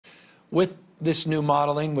with this new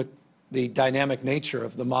modeling, with the dynamic nature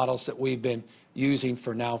of the models that we've been using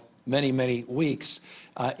for now many, many weeks,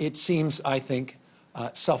 it seems, I think,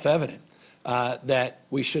 self-evident that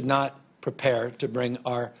we should not prepare to bring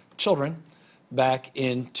our children back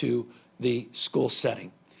into the school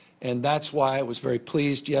setting. And that's why I was very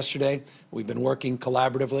pleased yesterday. We've been working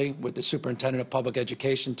collaboratively with the Superintendent of Public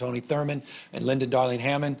Education, Tony Thurmond, and Linda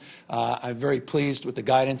Darling-Hammond. I'm very pleased with the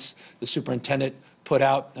guidance the superintendent put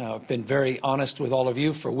out. I've been very honest with all of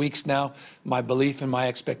you for weeks now, my belief and my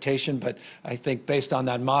expectation, but I think based on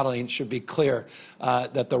that modeling, it should be clear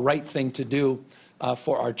that the right thing to do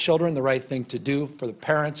for our children, the right thing to do for the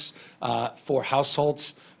parents, for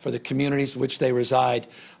households, for the communities in which they reside,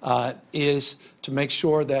 is to make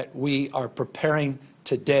sure that we are preparing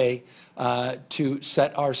today to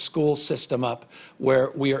set our school system up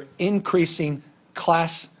where we are increasing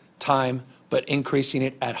class time, but increasing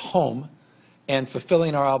it at home, and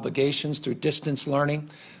fulfilling our obligations through distance learning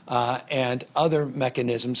and other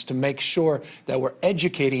mechanisms to make sure that we're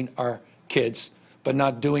educating our kids, but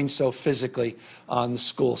not doing so physically on the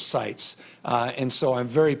school sites. And so I'm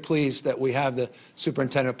very pleased that we have the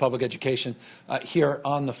Superintendent of Public Education here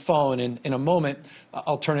on the phone. And in a moment,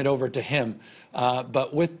 I'll turn it over to him.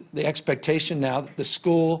 But with the expectation now that the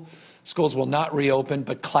schools will not reopen,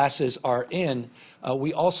 but classes are in,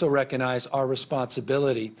 we also recognize our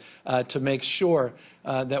responsibility to make sure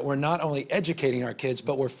that we're not only educating our kids,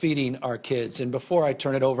 but we're feeding our kids. And before I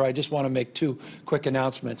turn it over, I just want to make two quick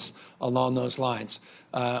announcements along those lines.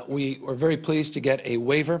 We were very pleased to get a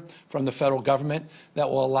waiver from the federal government that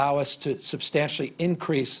will allow us to substantially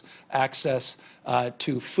increase access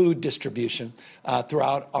to food distribution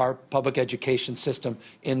throughout our public education system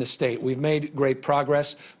in the state. We've made great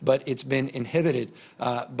progress, but it's been inhibited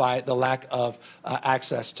by the lack of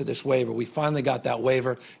access to this waiver. We finally got that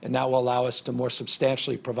waiver, and that will allow us to more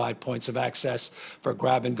substantially provide points of access for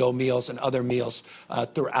grab-and-go meals and other meals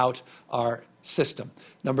throughout our system.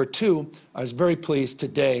 Number two, I was very pleased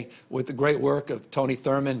today with the great work of Tony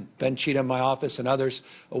Thurmond, Ben Cheatham, my office, and others.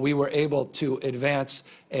 We were able to advance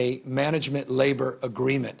a management labor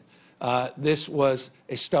agreement. This was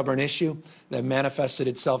a stubborn issue that manifested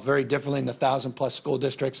itself very differently in the 1,000-plus school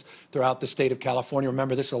districts throughout the state of California.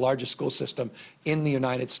 Remember, this is the largest school system in the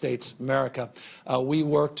United States, America. We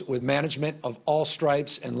worked with management of all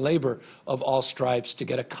stripes and labor of all stripes to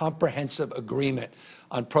get a comprehensive agreement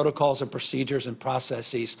on protocols and procedures and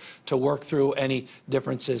processes to work through any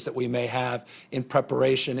differences that we may have in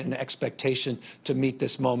preparation and expectation to meet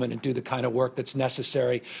this moment and do the kind of work that's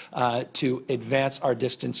necessary to advance our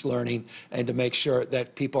distance learning and to make sure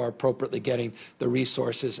that people are appropriately getting the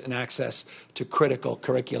resources and access to critical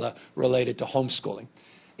curricula related to homeschooling.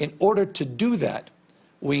 In order to do that,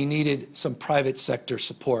 we needed some private sector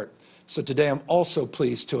support. So today I'm also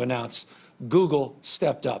pleased to announce Google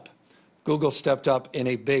stepped up. Google stepped up in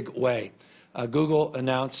a big way. Google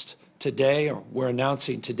announced today, or we're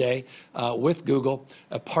announcing today, with Google,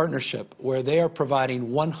 a partnership where they are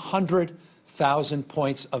providing 100,000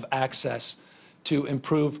 points of access to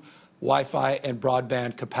improve Wi-Fi and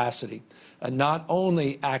broadband capacity. Not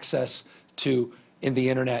only access to the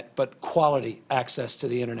internet, but quality access to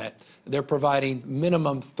the internet. They're providing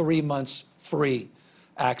minimum 3 months free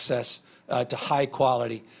access to high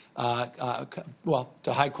quality, access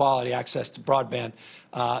to broadband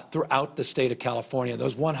throughout the state of California.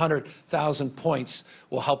 Those 100,000 points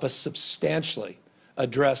will help us substantially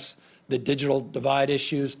address the digital divide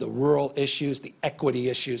issues, the rural issues, the equity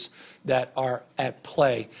issues that are at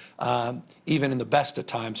play, even in the best of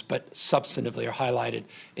times, but substantively are highlighted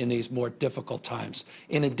in these more difficult times.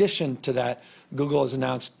 In addition to that, Google has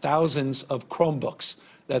announced thousands of Chromebooks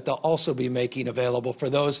that they'll also be making available for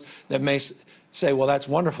those that may say, well, that's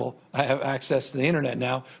wonderful. I have access to the internet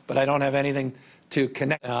now, but I don't have anything to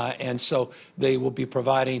connect. And so they will be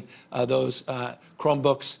providing those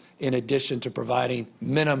Chromebooks in addition to providing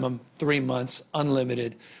minimum 3 months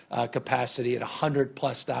unlimited capacity at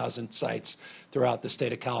 100,000+ sites throughout the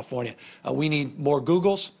state of California. We need more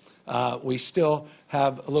Googles. We still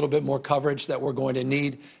have a little bit more coverage that we're going to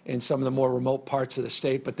need in some of the more remote parts of the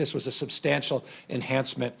state, but this was a substantial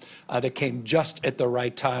enhancement that came just at the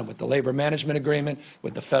right time with the labor management agreement,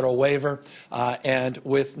 with the federal waiver, and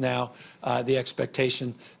with now the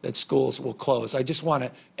expectation that schools will close. I just want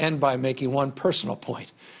to end by making one personal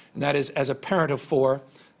point, and that is, as a parent of 4,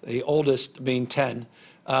 the oldest being 10,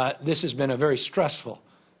 this has been a very stressful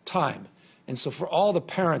time. And so for all the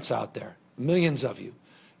parents out there, millions of you,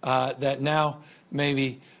 that now may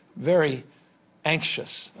be very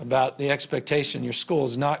anxious about the expectation your school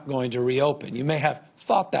is not going to reopen. You may have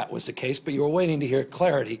thought that was the case, but you were waiting to hear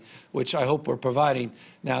clarity, which I hope we're providing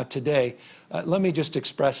now today. Let me just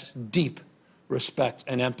express deep respect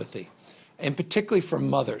and empathy, and particularly for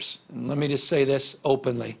mothers. And let me just say this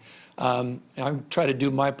openly. I try to do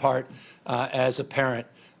my part as a parent,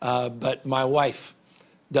 but my wife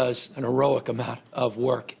does an heroic amount of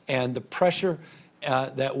work, and the pressure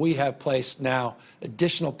that we have placed now,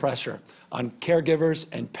 additional pressure on caregivers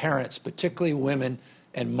and parents, particularly women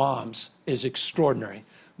and moms, is extraordinary.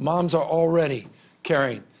 Moms are already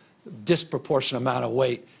carrying a disproportionate amount of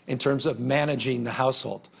weight in terms of managing the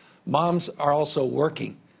household. Moms are also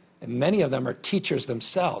working, and many of them are teachers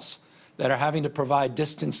themselves that are having to provide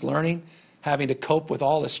distance learning, having to cope with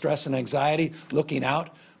all the stress and anxiety, looking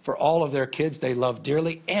out for all of their kids they love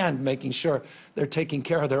dearly, and making sure they're taking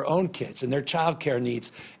care of their own kids and their child care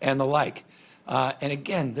needs and the like. And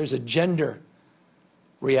again, there's a gender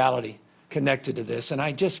reality connected to this, and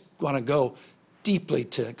I just want to go deeply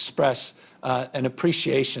to express an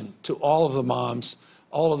appreciation to all of the moms,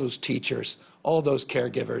 all of those teachers, all of those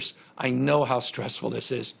caregivers. I know how stressful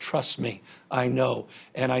this is. Trust me, I know.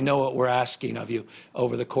 And I know what we're asking of you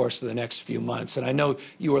over the course of the next few months. And I know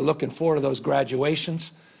you are looking forward to those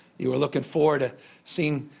graduations. You were looking forward to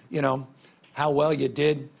seeing, how well you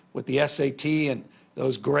did with the SAT and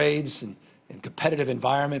those grades and competitive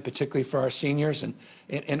environment, particularly for our seniors.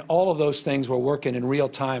 And all of those things we're working in real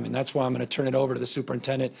time. And that's why I'm going to turn it over to the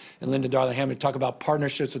superintendent and Linda Darling-Hammond to talk about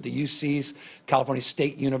partnerships with the UCs, California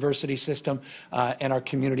State University system, and our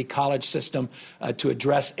community college system to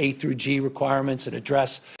address A through G requirements and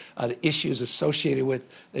address the issues associated with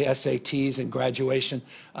the SATs and graduation.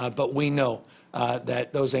 But we know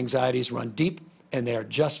that those anxieties run deep and they are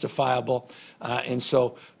justifiable. And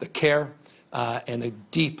so the care and the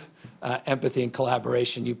deep empathy and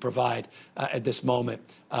collaboration you provide at this moment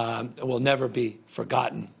will never be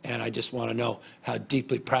forgotten. And I just want to know how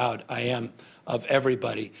deeply proud I am of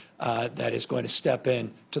everybody that is going to step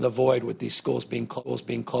in to the void with these schools being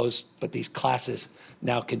closed, but these classes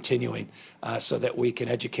now continuing so that we can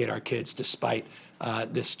educate our kids despite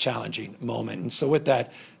this challenging moment. And so with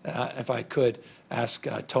that, if I could ask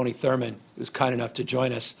Tony Thurmond, who's kind enough to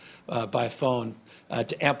join us by phone,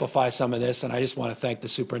 to amplify some of this. And I just want to thank the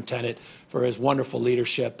superintendent for his wonderful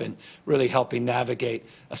leadership and really helping navigate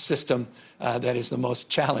a system that is the most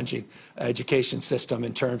challenging education system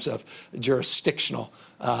in terms of jurisdictional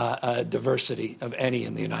diversity of any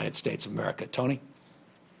in the United States of America. Tony?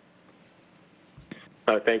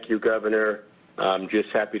 Thank you, Governor. I'm just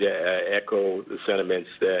happy to echo the sentiments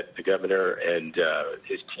that the governor and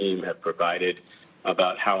his team have provided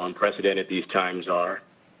about how unprecedented these times are.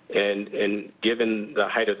 And given the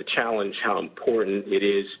height of the challenge, how important it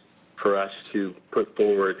is for us to put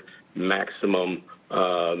forward maximum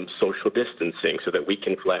social distancing so that we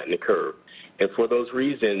can flatten the curve. And for those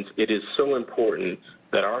reasons, it is so important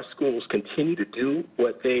that our schools continue to do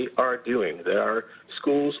what they are doing, that our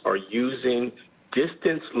schools are using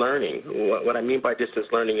distance learning. What I mean by distance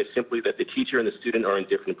learning is simply that the teacher and the student are in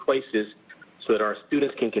different places so that our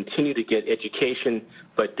students can continue to get education,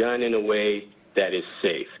 but done in a way that is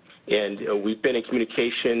safe. And we've been in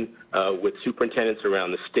communication with superintendents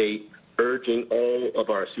around the state, urging all of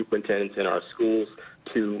our superintendents in our schools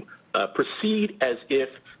to proceed as if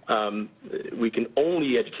we can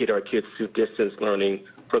only educate our kids through distance learning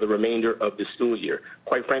for the remainder of the school year.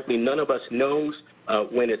 Quite frankly, none of us knows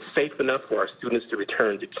when it's safe enough for our students to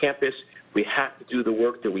return to campus. We have to do the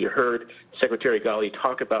work that we heard Secretary Ghali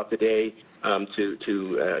talk about today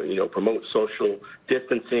to promote social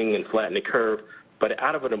distancing and flatten the curve. But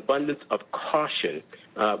out of an abundance of caution,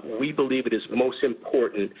 we believe it is most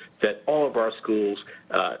important that all of our schools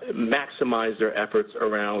maximize their efforts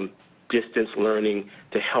around distance learning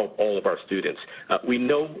to help all of our students. We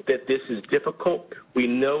know that this is difficult. We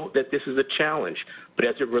know that this is a challenge. But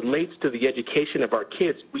as it relates to the education of our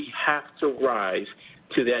kids, we have to rise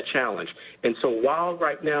to that challenge. And so while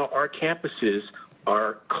right now our campuses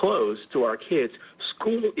are closed to our kids,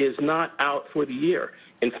 school is not out for the year.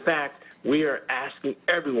 In fact, we are asking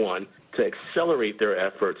everyone to accelerate their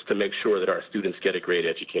efforts to make sure that our students get a great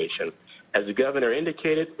education. As the governor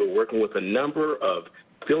indicated, we're working with a number of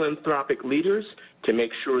philanthropic leaders to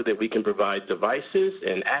make sure that we can provide devices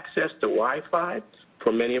and access to Wi-Fi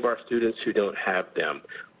for many of our students who don't have them.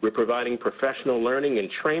 We're providing professional learning and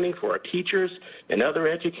training for our teachers and other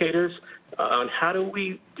educators on how do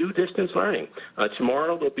we do distance learning.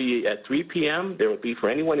 Tomorrow there'll be at 3 p.m. There will be, for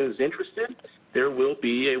anyone who's interested, there will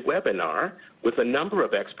be a webinar with a number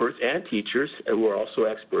of experts and teachers who are also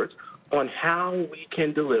experts on how we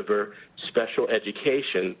can deliver special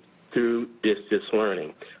education through distance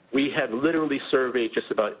learning. We have literally surveyed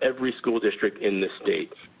just about every school district in the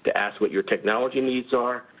state to ask what your technology needs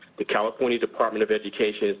are. The California Department of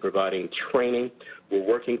Education is providing training. We're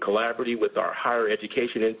working collaboratively with our higher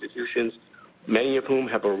education institutions, many of whom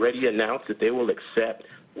have already announced that they will accept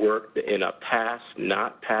work in a pass,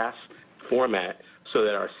 not pass format so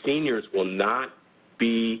that our seniors will not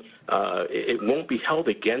be, it won't be held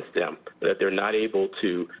against them that they're not able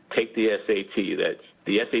to take the SAT, that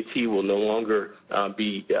the SAT will no longer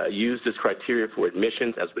be used as criteria for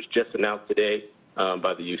admissions, as was just announced today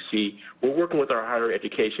by the UC. We're working with our higher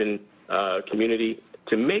education community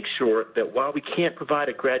to make sure that while we can't provide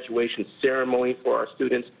a graduation ceremony for our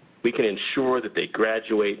students, we can ensure that they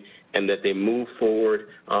graduate and that they move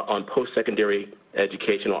forward on post-secondary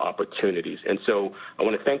educational opportunities. And so I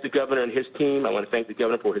want to thank the governor and his team. I want to thank the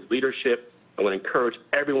governor for his leadership. I want to encourage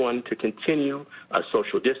everyone to continue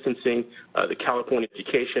social distancing. The California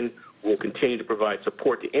Education will continue to provide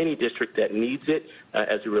support to any district that needs it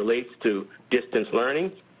as it relates to distance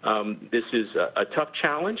learning. This is a tough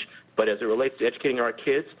challenge, but as it relates to educating our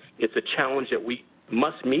kids, it's a challenge that we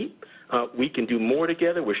must meet. We can do more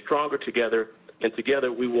together. We're stronger together. And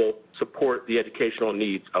together we will support the educational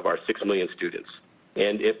needs of our 6 million students.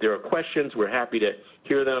 And if there are questions, we're happy to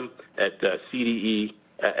hear them at CDE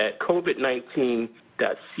at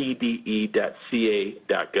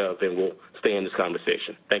covid19.cde.ca.gov, and we'll stay in this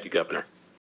conversation. Thank you, Governor.